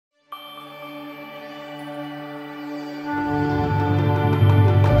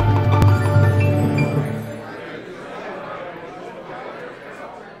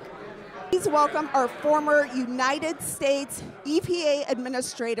please welcome our former United States EPA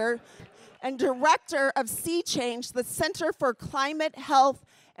Administrator and Director of Sea Change, the Center for Climate Health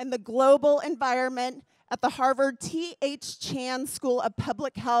and the Global Environment at the Harvard T.H. Chan School of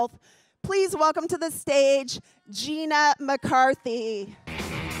Public Health. Please welcome to the stage, Gina McCarthy.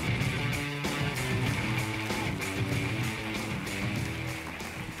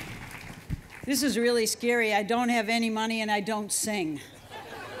 This is really scary. I don't have any money and I don't sing.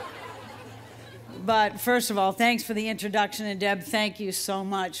 But first of all, thanks for the introduction, and Deb, thank you so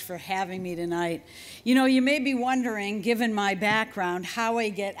much for having me tonight. You know, you may be wondering, given my background, how I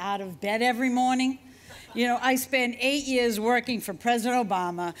get out of bed every morning. You know, I spent 8 years working for President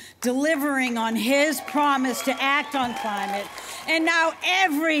Obama, delivering on his promise to act on climate, and now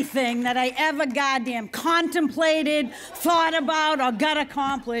everything that I ever goddamn contemplated, thought about, or got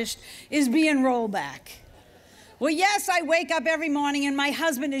accomplished is being rolled back. Well, yes, I wake up every morning and my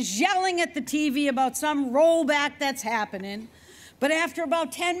husband is yelling at the TV about some rollback that's happening, but after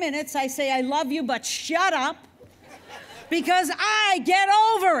about 10 minutes, I say, I love you, but shut up, because I get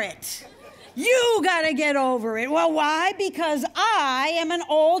over it. You gotta get over it. Well, why? Because I am an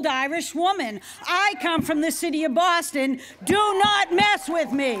old Irish woman. I come from the city of Boston. Do not mess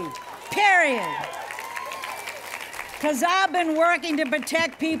with me, period. Because I've been working to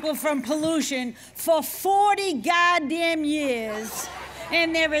protect people from pollution for 40 goddamn years,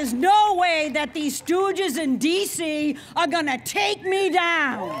 and there is no way that these stooges in D.C. are gonna take me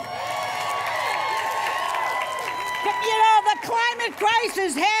down. You know, the climate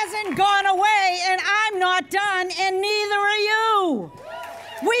crisis hasn't gone away, and I'm not done, and neither are you.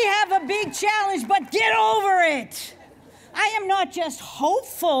 We have a big challenge, but get over it. I am not just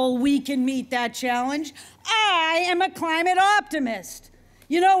hopeful we can meet that challenge. I am a climate optimist.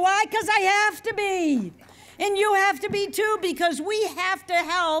 You know why? Because I have to be. And you have to be too, because we have to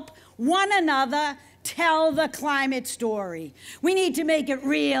help one another tell the climate story. We need to make it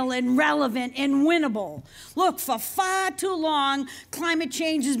real and relevant and winnable. Look, for far too long, climate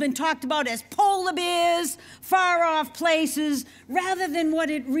change has been talked about as polar bears, far-off places, rather than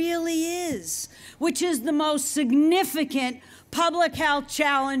what it really is, which is the most significant public health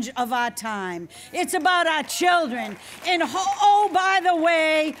challenge of our time. It's about our children. And oh, by the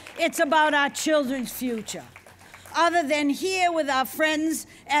way, it's about our children's future. Other than here with our friends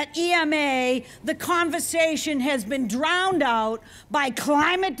at EMA, the conversation has been drowned out by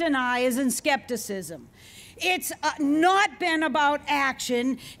climate deniers and skepticism. It's not been about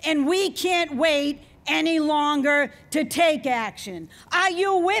action, and we can't wait any longer to take action. Are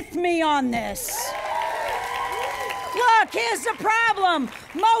you with me on this? Look, here's the problem.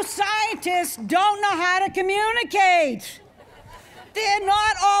 Most scientists don't know how to communicate. They're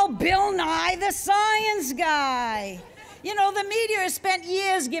not all Bill Nye the Science Guy. You know, the media has spent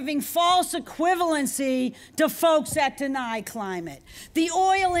years giving false equivalency to folks that deny climate. The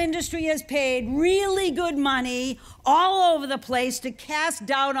oil industry has paid really good money all over the place to cast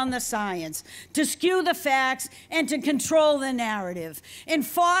doubt on the science, to skew the facts, and to control the narrative. And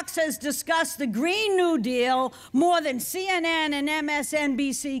Fox has discussed the Green New Deal more than CNN and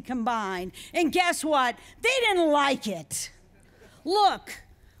MSNBC combined. And guess what? They didn't like it. Look,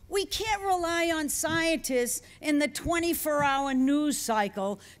 we can't rely on scientists in the 24-hour news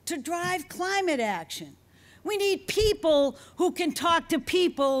cycle to drive climate action. We need people who can talk to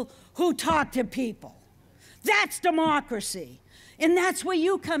people who talk to people. That's democracy. And that's where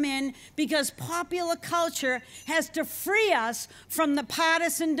you come in, because popular culture has to free us from the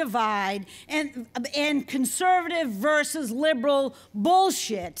partisan divide and conservative versus liberal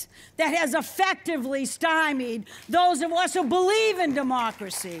bullshit that has effectively stymied those of us who believe in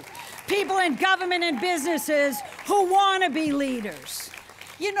democracy, people in government and businesses who want to be leaders.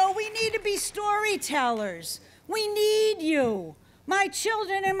 You know, we need to be storytellers. We need you. My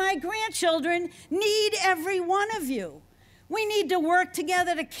children and my grandchildren need every one of you. We need to work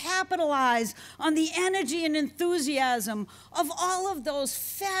together to capitalize on the energy and enthusiasm of all of those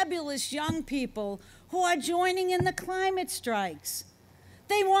fabulous young people who are joining in the climate strikes.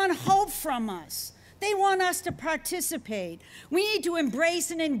 They want hope from us. They want us to participate. We need to embrace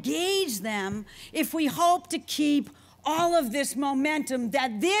and engage them if we hope to keep all of this momentum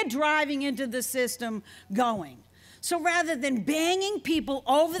that they're driving into the system going. So rather than banging people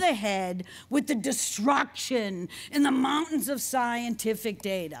over the head with the destruction and the mountains of scientific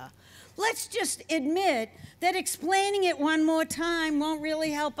data, let's just admit that explaining it one more time won't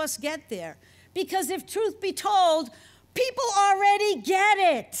really help us get there. Because if truth be told, people already get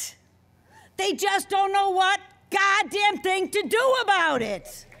it. They just don't know what goddamn thing to do about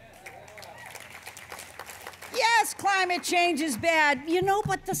it. Yes, climate change is bad,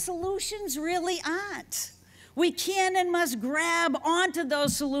 but the solutions really aren't. We can and must grab onto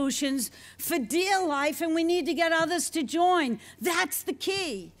those solutions for dear life, and we need to get others to join. That's the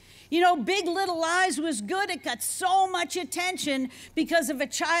key. Big Little Lies was good. It got so much attention because of a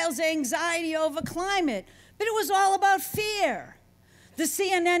child's anxiety over climate, but it was all about fear. The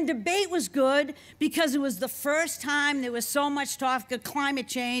CNN debate was good because it was the first time there was so much talk of climate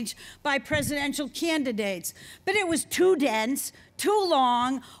change by presidential candidates. But it was too dense, too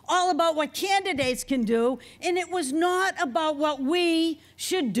long, all about what candidates can do, and it was not about what we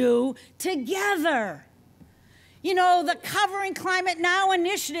should do together. The Covering Climate Now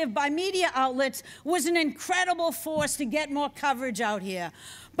initiative by media outlets was an incredible force to get more coverage out here.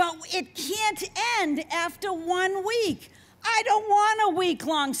 But it can't end after 1 week. I don't want a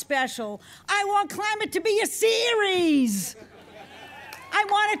week-long special. I want climate to be a series. I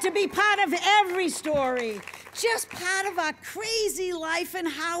want it to be part of every story, just part of our crazy life and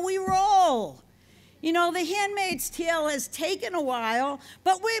how we roll. The Handmaid's Tale has taken a while,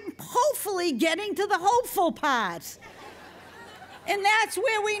 but we're hopefully getting to the hopeful part. And that's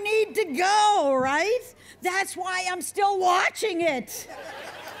where we need to go, right? That's why I'm still watching it.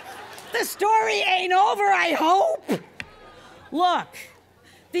 The story ain't over, I hope. Look,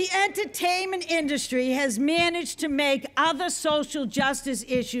 the entertainment industry has managed to make other social justice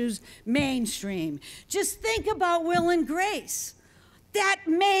issues mainstream. Just think about Will and Grace. That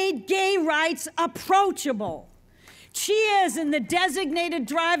made gay rights approachable. Cheers and the Designated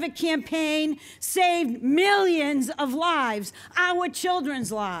Driver campaign saved millions of lives, our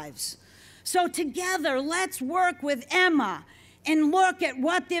children's lives. So together, let's work with Emma and look at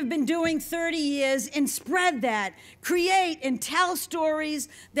what they've been doing 30 years and spread that, create and tell stories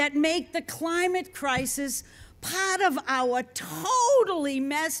that make the climate crisis part of our totally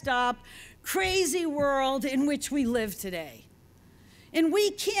messed up, crazy world in which we live today. And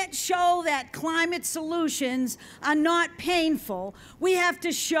we can't show that climate solutions are not painful. We have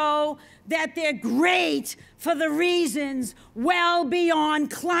to show that they're great for the reasons well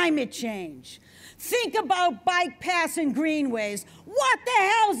beyond climate change. Think about bike paths and greenways. What the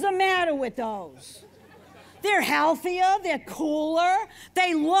hell's the matter with those? They're healthier, they're cooler,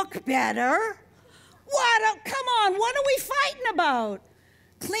 they look better. Come on, what are we fighting about?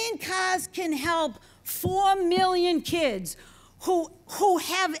 Clean cars can help 4 million kids who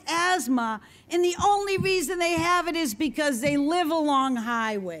have asthma, and the only reason they have it is because they live along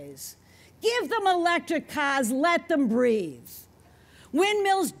highways. Give them electric cars, let them breathe.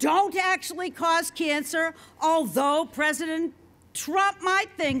 Windmills don't actually cause cancer, although President Trump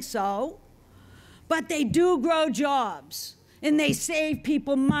might think so, but they do grow jobs, and they save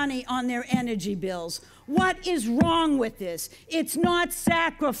people money on their energy bills. What is wrong with this? It's not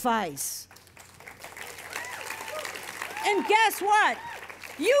sacrifice. And guess what?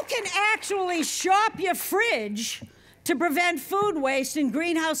 You can actually shop your fridge to prevent food waste and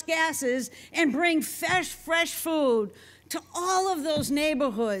greenhouse gases and bring fresh food to all of those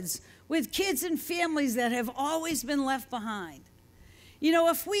neighborhoods with kids and families that have always been left behind.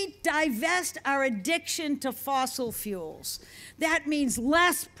 If we divest our addiction to fossil fuels, that means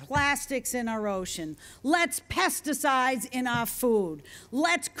less plastics in our ocean, less pesticides in our food,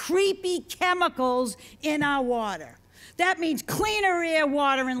 less creepy chemicals in our water. That means cleaner air,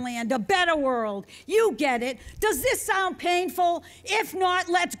 water, and land, a better world. You get it. Does this sound painful? If not,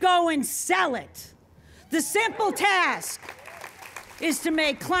 let's go and sell it. The simple task is to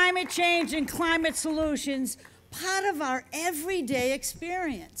make climate change and climate solutions part of our everyday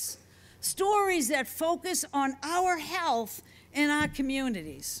experience. Stories that focus on our health and our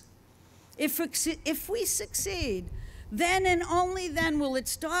communities. If we succeed, then and only then will it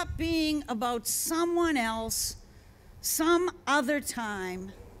stop being about someone else, some other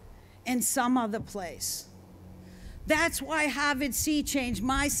time, and some other place. That's why Harvard Sea Change,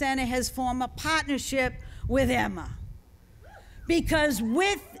 my center, has formed a partnership with Emma. Because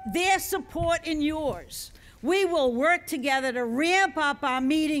with their support and yours, we will work together to ramp up our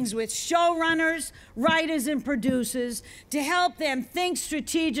meetings with showrunners, writers, and producers to help them think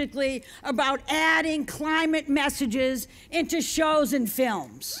strategically about adding climate messages into shows and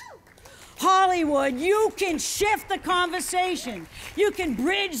films. Hollywood, you can shift the conversation. You can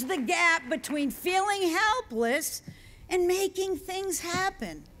bridge the gap between feeling helpless and making things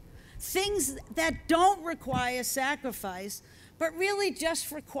happen. Things that don't require sacrifice, but really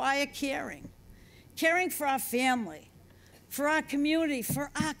just require caring. Caring for our family, for our community, for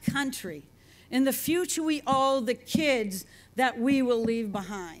our country, and the future we owe the kids that we will leave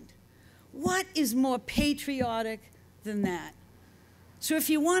behind. What is more patriotic than that? So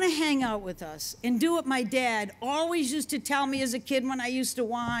if you want to hang out with us and do what my dad always used to tell me as a kid when I used to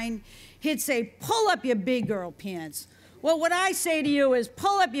whine, he'd say, pull up your big girl pants. Well, what I say to you is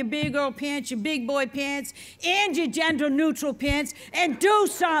pull up your big girl pants, your big boy pants, and your gender neutral pants, and do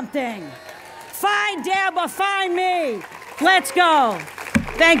something. Find Deb or find me. Let's go.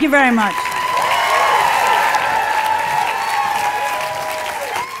 Thank you very much.